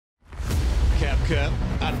Koepka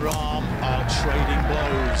and Rahm are trading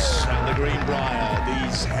blows at the Greenbrier.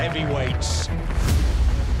 These heavyweights.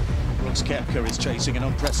 Brooks Koepka is chasing an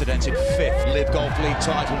unprecedented 5th LIV Golf League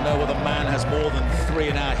title. No other man has more than 3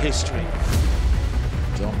 in our history.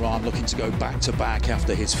 Jon Rahm looking to go back-to-back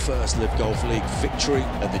after his first LIV Golf League victory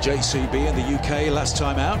at the JCB in the UK last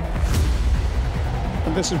time out.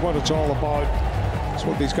 And this is what it's all about. It's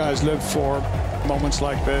what these guys live for, moments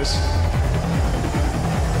like this.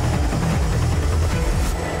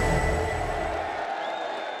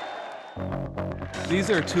 These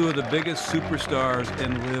are 2 of the biggest superstars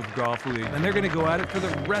in LIV Golf League, and they're going to go at it for the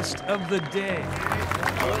rest of the day.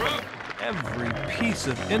 Every piece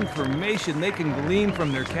of information they can glean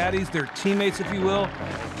from their caddies, their teammates, if you will,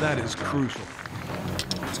 that is crucial.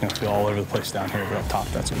 It's going to be all over the place down here, but up top,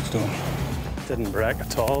 that's what he's doing. Didn't break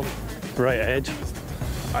at all. Right edge.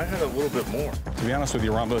 I had a little bit more. To be honest with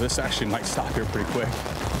you, Rambo, this actually might stop here pretty quick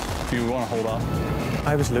if you want to hold off.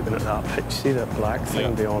 I was looking at that pitch. See that black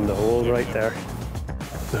thing beyond the hole right there?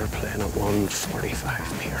 They're playing at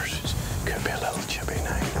 145 metres. Could be a little chippy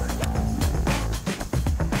night.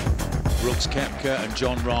 Brooks Koepka and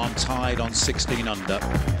Jon Rahm tied on 16 under.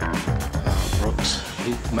 Brooks,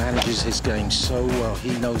 he manages his game so well.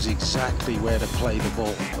 He knows exactly where to play the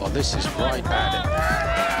ball. Oh, this is right at it.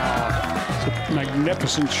 It's a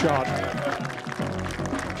magnificent shot.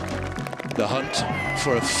 The hunt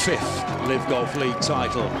for a 5th LIV Golf League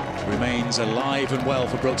title remains alive and well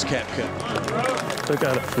for Brooks Koepka. Look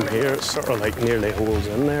at it from here. It's sort of like nearly holes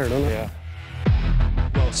in there, doesn't it? Yeah.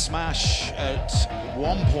 Well, Smash at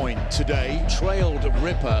one point today trailed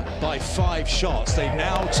Ripper by 5 shots. They've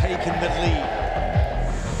now taken the lead.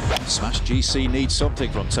 Smash GC needs something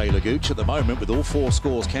from Taylor Gooch at the moment with all 4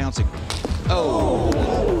 scores counting. Oh,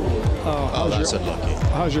 that's unlucky.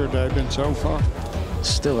 How's your day been so far?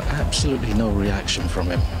 Still absolutely no reaction from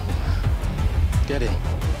him. Get in.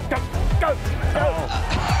 Go, go, go!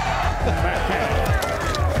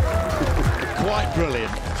 Quite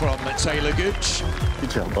brilliant from Taylor Gooch.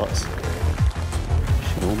 Good job, boss.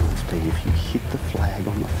 Should almost be if you hit the flag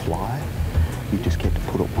on the fly, you just get to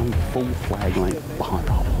put it 1 full flag length behind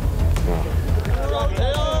the hole.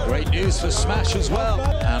 Great news for Smash as well.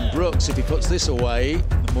 And Brooks, if he puts this away,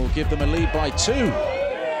 will give them a lead by 2.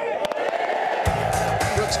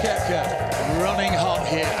 Brooks Koepka running hot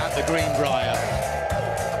here at the Greenbrier.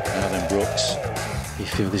 Now then, Brooks. You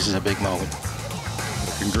feel this is a big moment.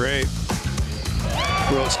 Looking great.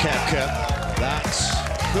 Brooks Koepka, that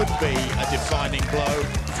could be a defining blow.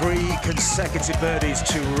 3 consecutive birdies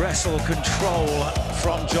to wrestle control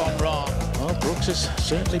from Jon Rahm. Well, Brooks is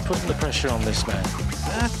certainly putting the pressure on this man.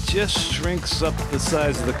 That just shrinks up the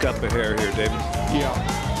size of the cup of hair here, David. Yeah.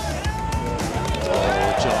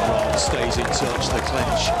 Oh, Jon Rahm stays in touch. The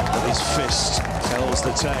clench of his fist tells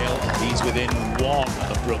the tale. He's within 1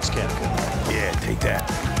 of Brooks Koepka. Yeah, take that.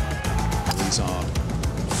 These are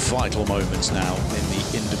vital moments now in the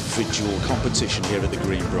individual competition here at the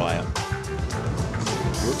Greenbrier.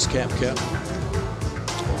 Brooks Koepka.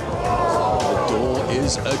 The door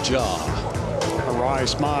is ajar. A wry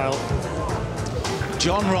smile.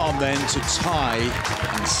 Jon Rahm then to tie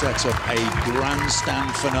and set up a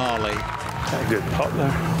grandstand finale. A good putt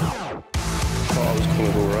there. Thought I was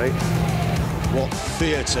going to go right. What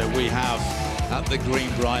theatre we have at the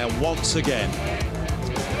Greenbrier once again.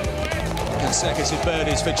 Consecutive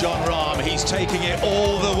birdies for Jon Rahm. He's taking it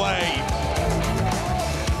all the way.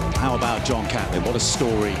 How about John Catlin? What a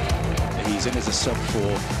story. He's in as a sub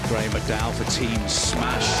for Graham McDowell for Team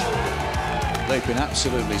Smash. They've been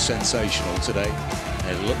absolutely sensational today.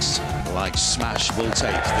 It looks like Smash will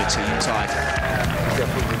take the team title.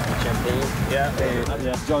 Yeah.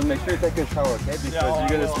 John, make sure you take a shower, okay? Because you're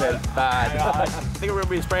going to smell bad. I think we're going to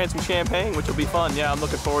be spraying some champagne, which will be fun. Yeah, I'm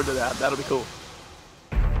looking forward to that. That'll be cool.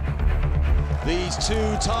 These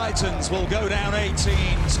 2 Titans will go down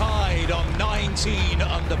 18, tied on 19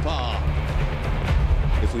 under par.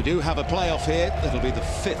 If we do have a playoff here, it'll be the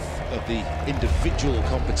 5th of the individual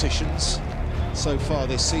competitions so far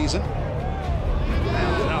this season.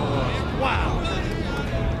 Wow!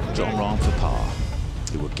 Jon Rahm for par.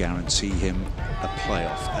 It would guarantee him a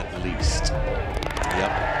playoff at least.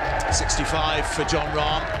 Yep. 65 for Jon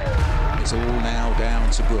Rahm. It's all now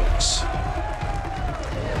down to Brooks.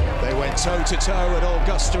 They went toe-to-toe at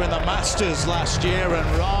Augusta in the Masters last year, and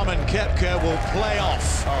Rahm and Koepka will play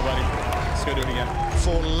off. All right, buddy. Let's go do it again.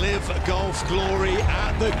 For LIV Golf glory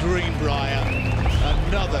at the Greenbrier.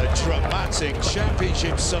 Another dramatic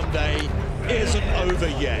championship Sunday isn't over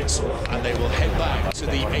yet, and they will head back to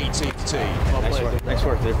the 18th tee. Nice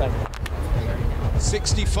work, dude.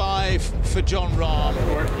 65 for Jon Rahm.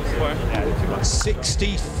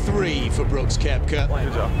 63 for Brooks Koepka.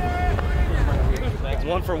 Good job. It's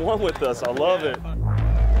 1 for 1 with us. I love it.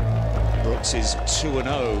 Brooks is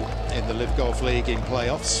 2-0 in the LIV Golf League in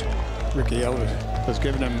playoffs. Ricky Elliott has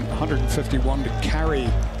given him 151 to carry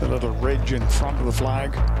the little ridge in front of the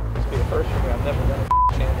flag. This will be the first year I've never done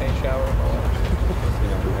a champagne shower in my life. You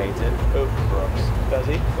know who hates it? Who? Brooks. Does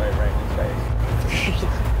he? Right in his face.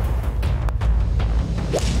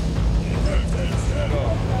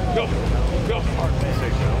 Go. Go. Hard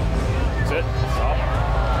mistake. That's it. Stop.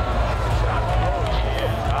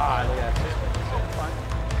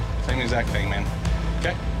 Same exact thing, man.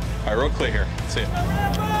 Okay. All right, real clear here. That's it.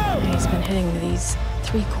 He's been hitting these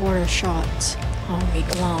 3/4 shots all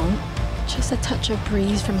week long. Just a touch of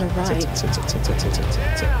breeze from the right.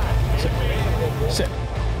 Sit.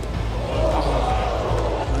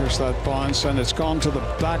 There's that bounce, and it's gone to the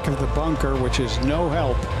back of the bunker, which is no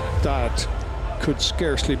help. That could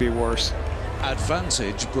scarcely be worse.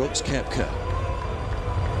 Advantage Brooks Koepka.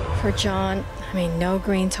 For Jon, I mean, no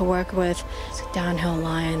green to work with. It's a downhill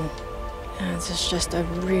line. And it's just a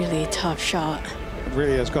really tough shot. It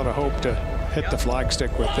really has got to hope to hit the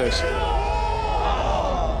flagstick with this.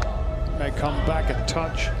 May come back a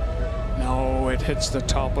touch. No, it hits the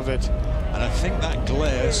top of it. And I think that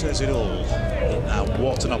glare says it all. Now,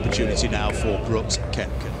 what an opportunity now for Brooks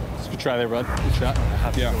Koepka. Good try there, bud. Good shot.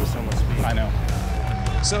 Yeah. With so much speed. I know.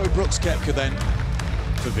 So Brooks Koepka then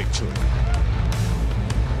for victory.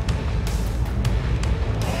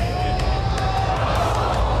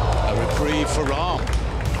 A reprieve for Rahm.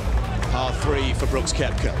 Par 3 for Brooks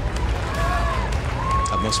Koepka.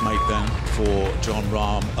 A must-make then for Jon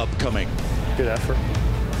Rahm upcoming. Good effort.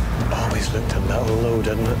 Always looked a little low,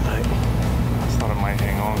 didn't it, mate? I thought it might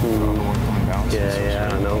hang on for the one coming down. Yeah,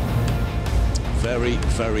 I know. Very,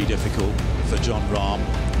 very difficult for Jon Rahm,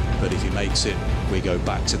 but if he makes it, we go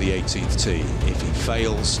back to the 18th tee. If he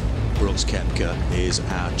fails, Brooks Koepka is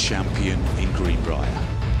our champion in Greenbrier.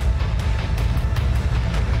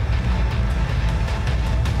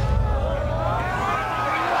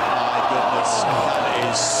 My goodness, that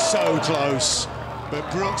is so close. But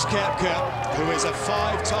Brooks Koepka, who is a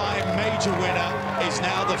 5-time major winner, is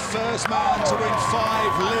now the first man to win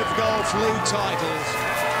 5 LIV Golf League titles.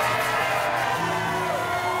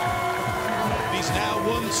 He's now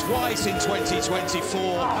won twice in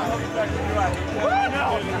 2024.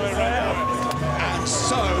 And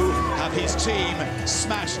so have his team,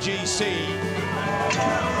 Smash GC.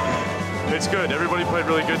 It's good. Everybody played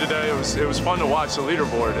really good today. It was fun to watch the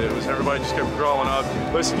leaderboard. Everybody just kept growing up.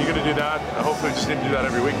 Listen, you're going to do that. Hopefully, just need to do that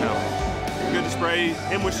every week now. Good to spray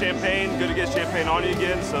him with champagne. Good to get champagne on you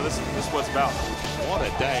again. So this is what it's about. What a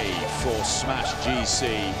day for Smash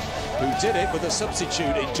GC, who did it with a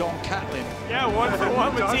substitute in John Catlin. Yeah, 1 for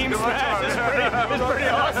 1 with Team Smash. It's pretty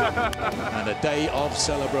awesome. And a day of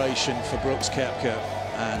celebration for Brooks Koepka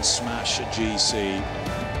and Smash GC.